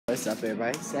What's up,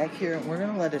 everybody? Zach here, and we're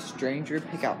gonna let a stranger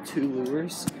pick out 2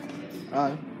 lures.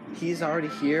 He's already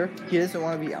here. He doesn't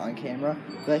want to be on camera,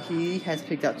 but he has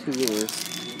picked out 2 lures.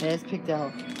 He has picked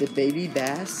out the baby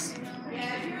bass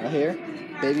right here,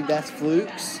 baby bass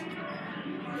flukes,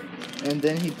 and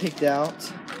then he picked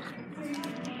out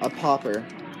a popper.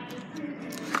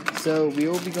 So we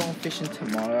will be going fishing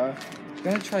tomorrow. We're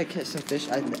gonna try to catch some fish.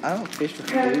 I don't fish with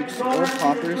flukes or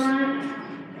poppers.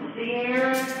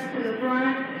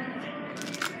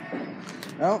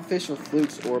 I don't fish with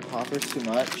flukes or poppers too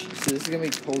much, so this is gonna be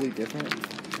totally different.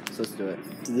 So let's do it.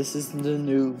 So this is the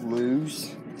new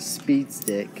Lew's Speed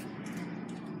Stick,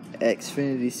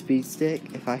 Xfinity Speed Stick.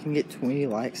 If I can get 20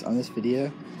 likes on this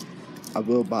video, I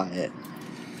will buy it.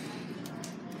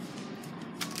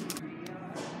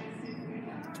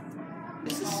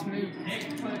 This is smooth.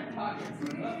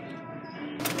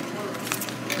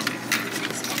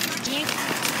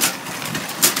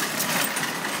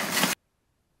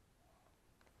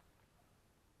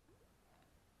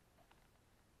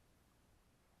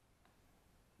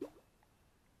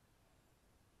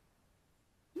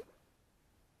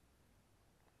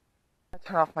 I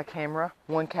turn off my camera.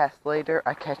 1 cast later,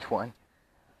 I catch one.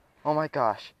 Oh my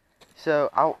gosh. So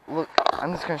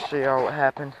I'm just gonna show y'all what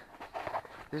happened.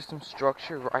 There's some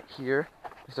structure right here.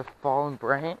 There's a fallen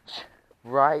branch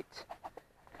right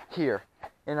here.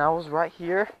 And I was right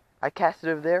here. I cast it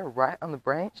over there, right on the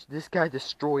branch. This guy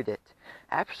destroyed it.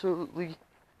 Absolutely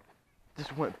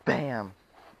just went bam.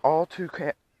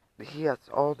 He has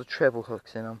all the treble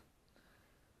hooks in him.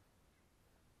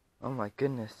 Oh my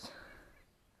goodness.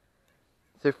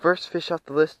 So first fish off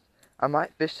the list. I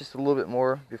might fish just a little bit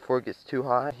more before it gets too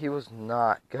hot. He was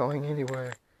not going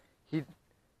anywhere. He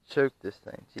choked this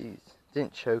thing. Jeez.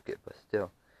 Didn't choke it, but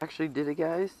still. Actually did it,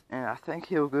 guys, and I think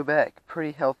he'll go back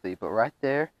pretty healthy. But right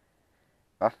there,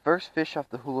 my first fish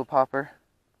off the hula popper.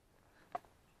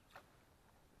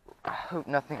 I hope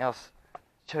nothing else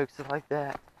chokes it like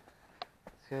that.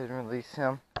 Let's go ahead and release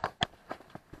him.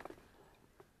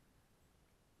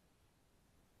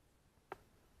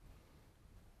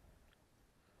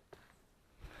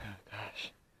 Oh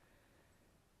gosh.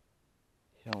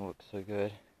 He don't look so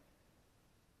good.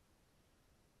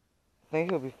 I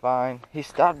think he'll be fine. He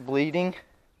stopped bleeding.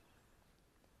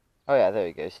 Oh yeah, there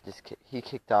he goes. He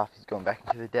kicked off. He's going back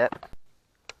into the depth.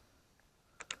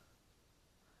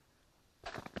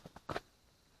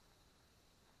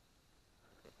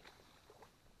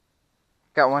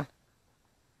 Got one.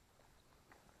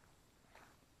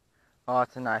 Oh,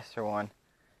 it's a nicer one.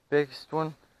 Biggest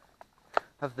one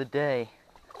of the day.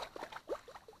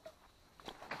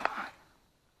 Come on.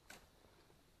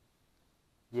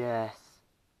 Yes.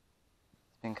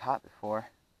 Been caught before.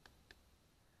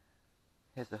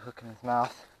 He has a hook in his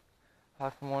mouth.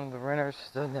 Probably from one of the renters.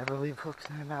 They'll never leave hooks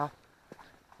in their mouth.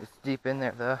 It's deep in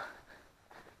there though.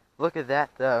 Look at that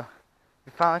though.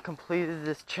 We finally completed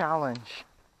this challenge.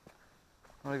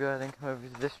 I'm gonna go ahead and come over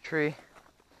to this tree.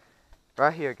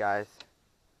 Right here, guys.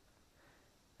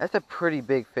 That's a pretty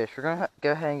big fish. We're gonna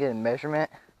go ahead and get a measurement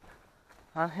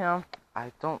on him.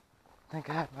 I don't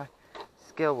think I have my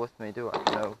scale with me, do I?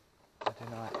 No, I do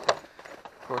not.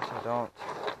 Of course I don't.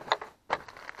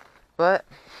 But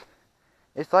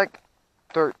it's like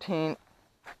 13,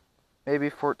 maybe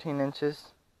 14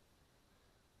 inches.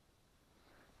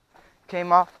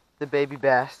 Came off the baby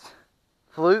bass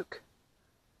fluke.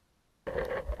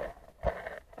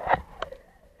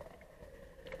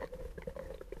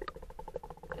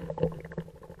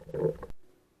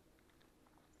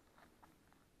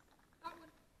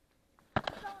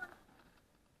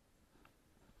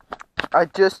 I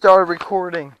just started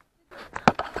recording.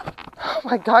 Oh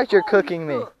my God, you're cooking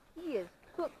me. He is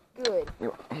cooked good.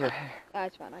 Here.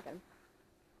 That's fine, I got him.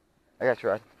 I got you,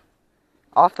 Rod.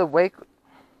 Off the wake.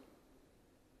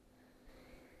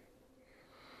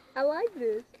 I like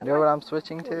this. You know what I'm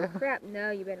switching to? Crap,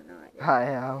 no, you better not. I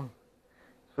am.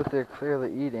 That's what they're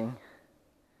clearly eating.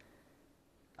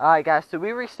 Alright, guys, so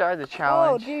we restarted the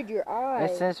challenge. Oh, dude, your eye.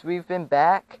 And since we've been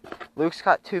back, Luke's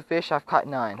caught 2 fish, I've caught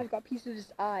 9. I've got pieces of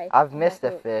his eye. I've missed a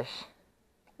fish.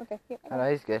 Okay, here. I know,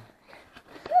 he's good.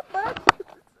 Bud.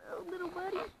 Oh, little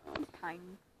buddy. He's tiny.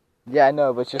 Yeah, I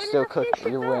know, but you're still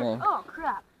cooking. You're winning. Oh,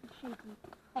 crap. It's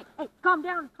shaky. Hey, calm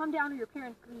down. Calm down or your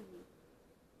parents leave you.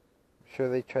 I'm sure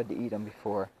they tried to eat him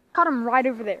before. Caught him right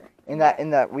over there. In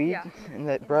that weed? Yeah. In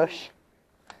that brush?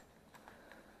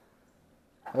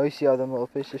 Oh, you see all them little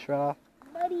fish just run off?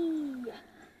 Buddy.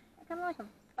 I kind of like him.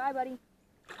 Bye, buddy.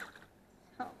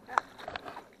 Oh, crap.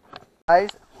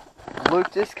 Guys,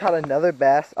 Luke just caught another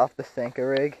bass off the Senka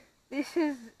rig.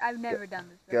 I've never done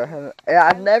this Go before. ahead. Yeah,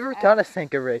 I've never done a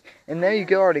Senka rig. And there you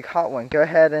go, already caught one. Go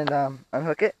ahead and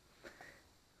unhook it.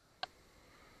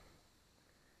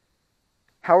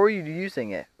 How were you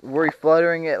using it? Were you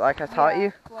fluttering it like I taught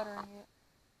you? Fluttering it.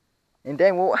 And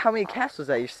dang, well, how many casts was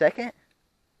that? Your second?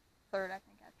 Third, I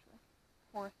think, actually.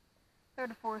 Fourth.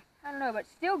 Third or fourth. I don't know, but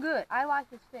still good. I like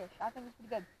this fish. I think it's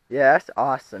pretty good. Yeah, that's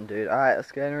awesome, dude. Alright,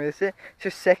 let's go ahead and release it. It's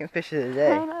your second fish of the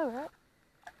day. I know, right?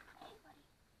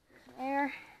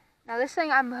 There. Now this thing,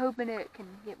 I'm hoping it can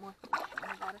get more fish on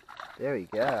the bottom. There we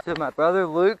go. So my brother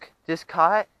Luke just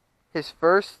caught his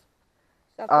first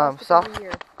Soft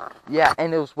year. yeah,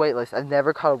 and it was weightless. I've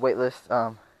never caught a weightless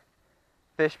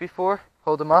fish before.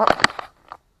 Hold him up.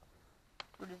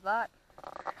 What is that?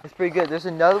 It's pretty good. There's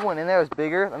another one in there that's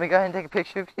bigger. Let me go ahead and take a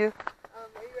picture of you. Are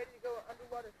you ready to go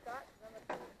underwater shot?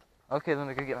 Okay, let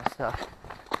me go get my stuff.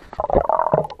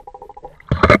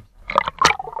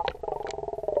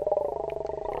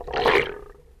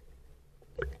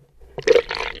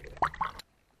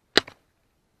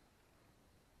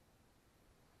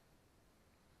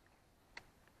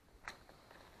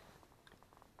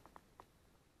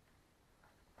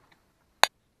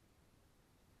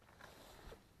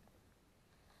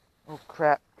 Oh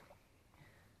crap.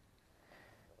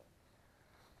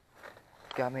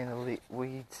 Got me in the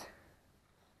weeds.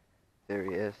 There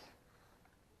he is.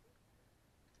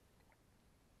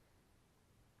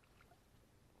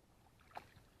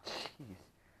 Jeez,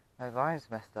 my line's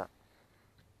messed up.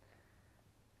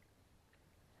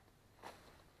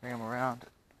 Bring him around.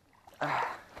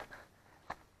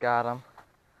 Got him.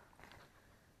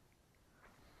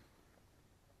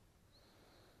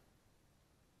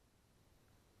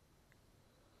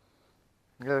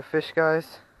 Another fish,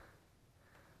 guys.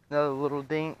 Another little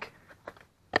dink.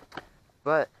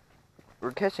 But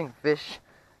we're catching fish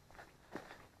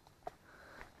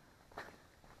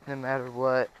no matter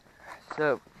what.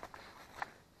 So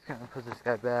just gonna put this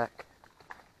guy back.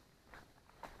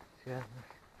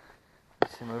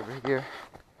 Let's him over here.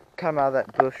 Come out of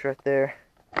that bush right there.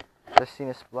 I seen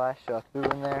a splash, so I threw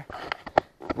in there.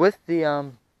 With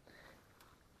the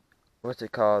what's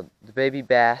it called? The baby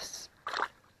bass.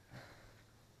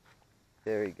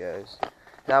 There he goes.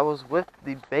 That was with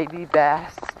the baby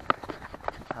bass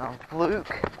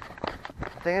fluke.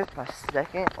 I think it's my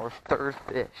second or third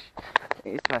fish. I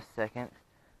think it's my second.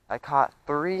 I caught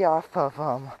 3 off of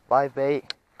live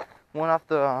bait, 1 off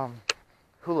the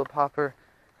hula popper,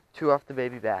 2 off the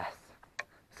baby bass.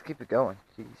 Let's keep it going,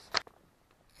 jeez.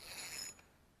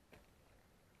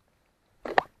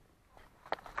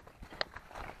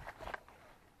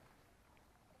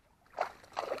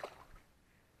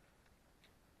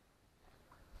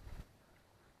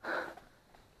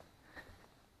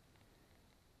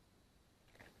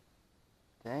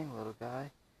 Dang, little guy.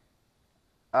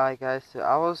 Alright guys, so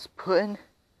I was putting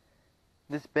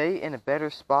this bait in a better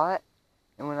spot,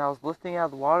 and when I was lifting out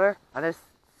of the water, I just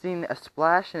seen a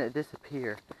splash and it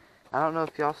disappeared. I don't know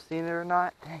if y'all seen it or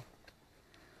not. Dang.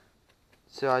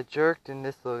 So I jerked and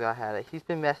this little guy had it. He's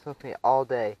been messing with me all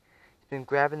day. He's been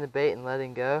grabbing the bait and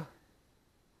letting go.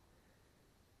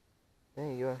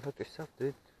 Dang, you unhook yourself,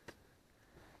 dude.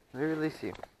 Let me release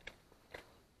you.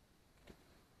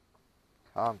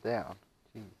 Calm down.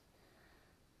 Jeez.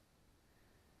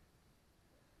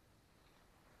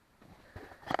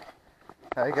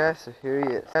 Alright guys, so here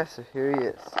he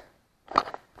is.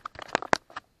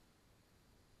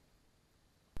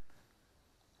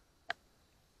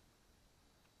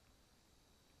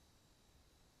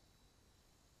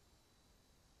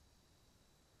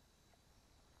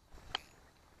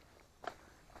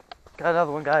 Got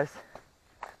another one, guys.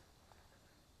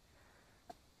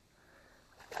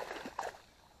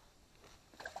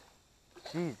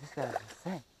 Jeez, this guy's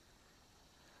insane.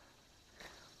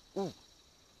 Ooh.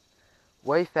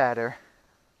 Way fatter.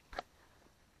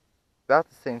 About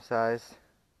the same size.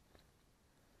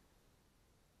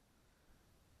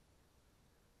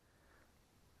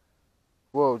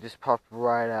 Whoa, just popped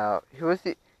right out.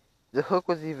 The hook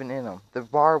wasn't even in him. The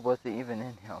barb wasn't even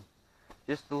in him.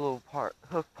 Just the little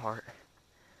hook part.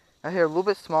 Now here, a little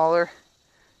bit smaller.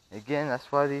 Again,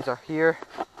 that's why these are here.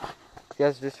 You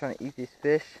guys are just trying to eat these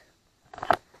fish.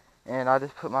 And I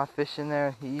just put my fish in there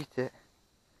and he eats it.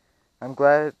 I'm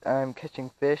glad I'm catching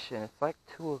fish, and it's like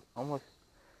 2, almost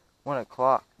 1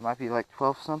 o'clock. It might be like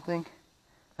 12 something.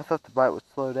 I thought the bite would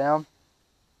slow down.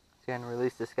 Let's go ahead and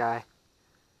release this guy.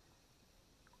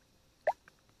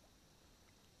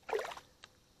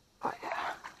 Oh yeah.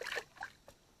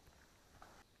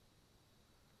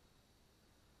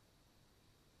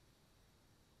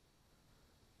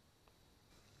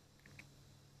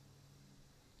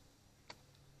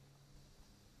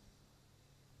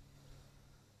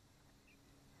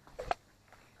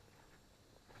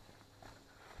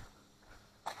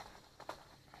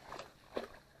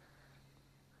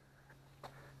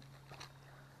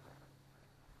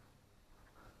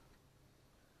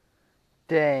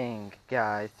 Dang,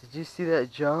 guys, did you see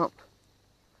that jump?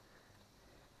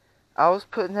 I was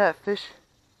putting that fish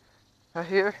right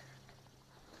here.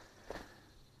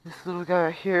 This little guy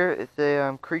right here is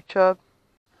a creek chub.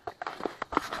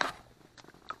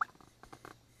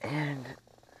 And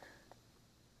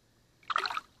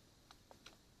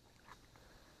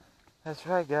that's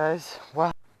right, guys.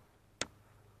 Wow.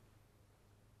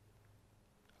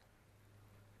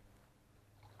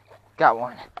 Got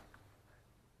one.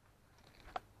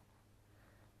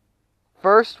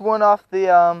 First one off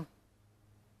the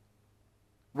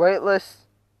weightless.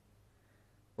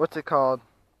 What's it called?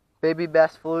 Baby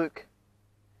bass fluke.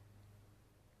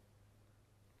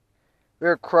 We're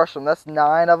gonna crush them. That's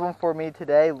 9 of them for me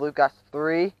today. Luke got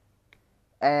 3,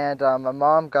 and my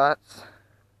mom got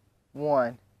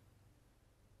 1.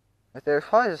 Right there,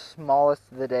 probably the smallest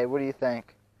of the day. What do you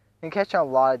think? You can catch on a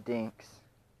lot of dinks.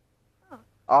 Oh.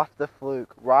 Off the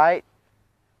fluke, right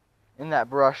in that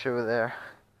brush over there.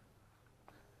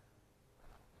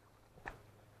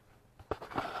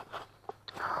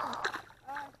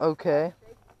 Okay.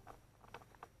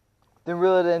 Then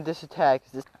reel it in, just attack.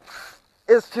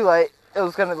 It's too late. It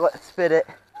was gonna spit it.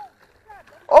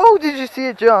 Oh, did you see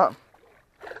it jump?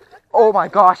 Oh my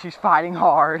gosh, he's fighting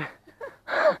hard.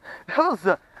 That was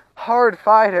a hard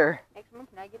fighter. Next one,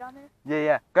 can I get on there?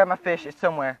 Yeah. Grab my fish. It's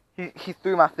somewhere. He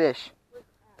threw my fish.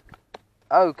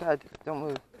 Oh God, don't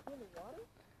move.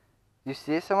 You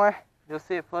see it somewhere? You'll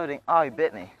see it floating. Oh, he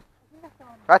bit me.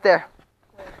 Right there.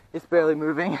 It's barely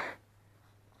moving.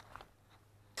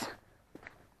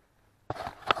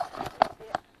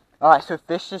 Alright, so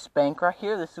fish this bank right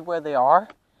here. This is where they are.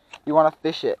 You want to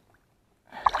fish it.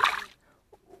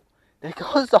 There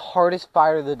goes the hardest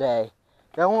fight of the day.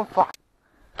 That one fight.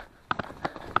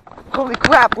 Holy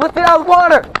crap, lift it out of the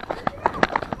water!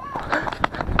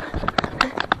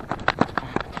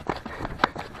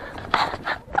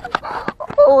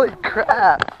 Holy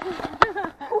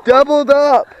crap! Doubled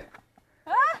up!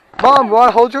 Mom, you want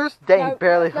to hold yours? Dang, No,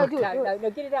 barely no, hooked do it. it. No,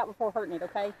 get it out before hurting it,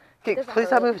 okay? Okay, Doesn't please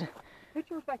stop hurt. moving. Put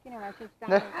yours back in there. I just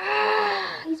No.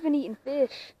 He's been eating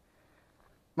fish.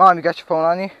 Mom, you got your phone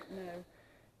on you? No.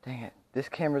 Dang it, this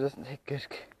camera doesn't take good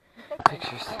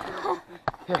pictures.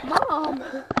 Mom!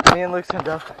 Me and Luke's gonna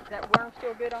go. Is that worm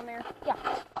still good on there? Yeah.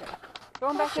 Okay. Throw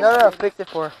them back in No, there. fix it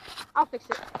for her. I'll fix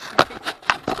it.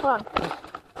 Hold on.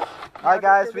 Alright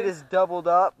guys, we just doubled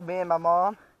up, me and my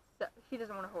mom. She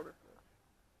doesn't want to hold her.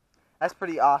 That's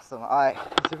pretty awesome. Alright,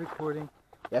 is it recording?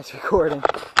 Yeah, it's recording.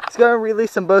 Let's go and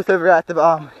release them both over at the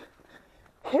I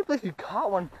can't believe you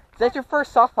caught one. Is that your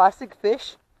first soft plastic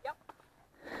fish?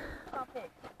 I'll fix.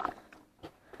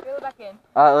 Reel it back in.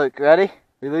 Alright, look, ready?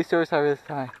 Release yours over this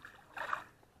time.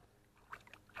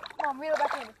 Mom, reel it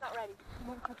back in. It's not ready. It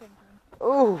won't touch anything.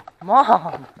 Ooh,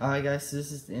 Mom! Alright guys, so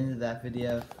this is the end of that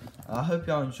video. I hope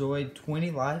y'all enjoyed.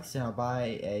 20 likes and I'll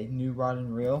buy a new rod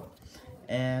and reel.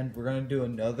 And we're going to do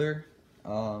another.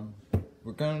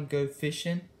 We're going to go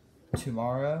fishing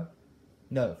tomorrow.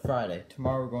 No, Friday.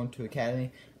 Tomorrow we're going to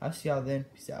Academy. I'll see y'all then.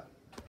 Peace out.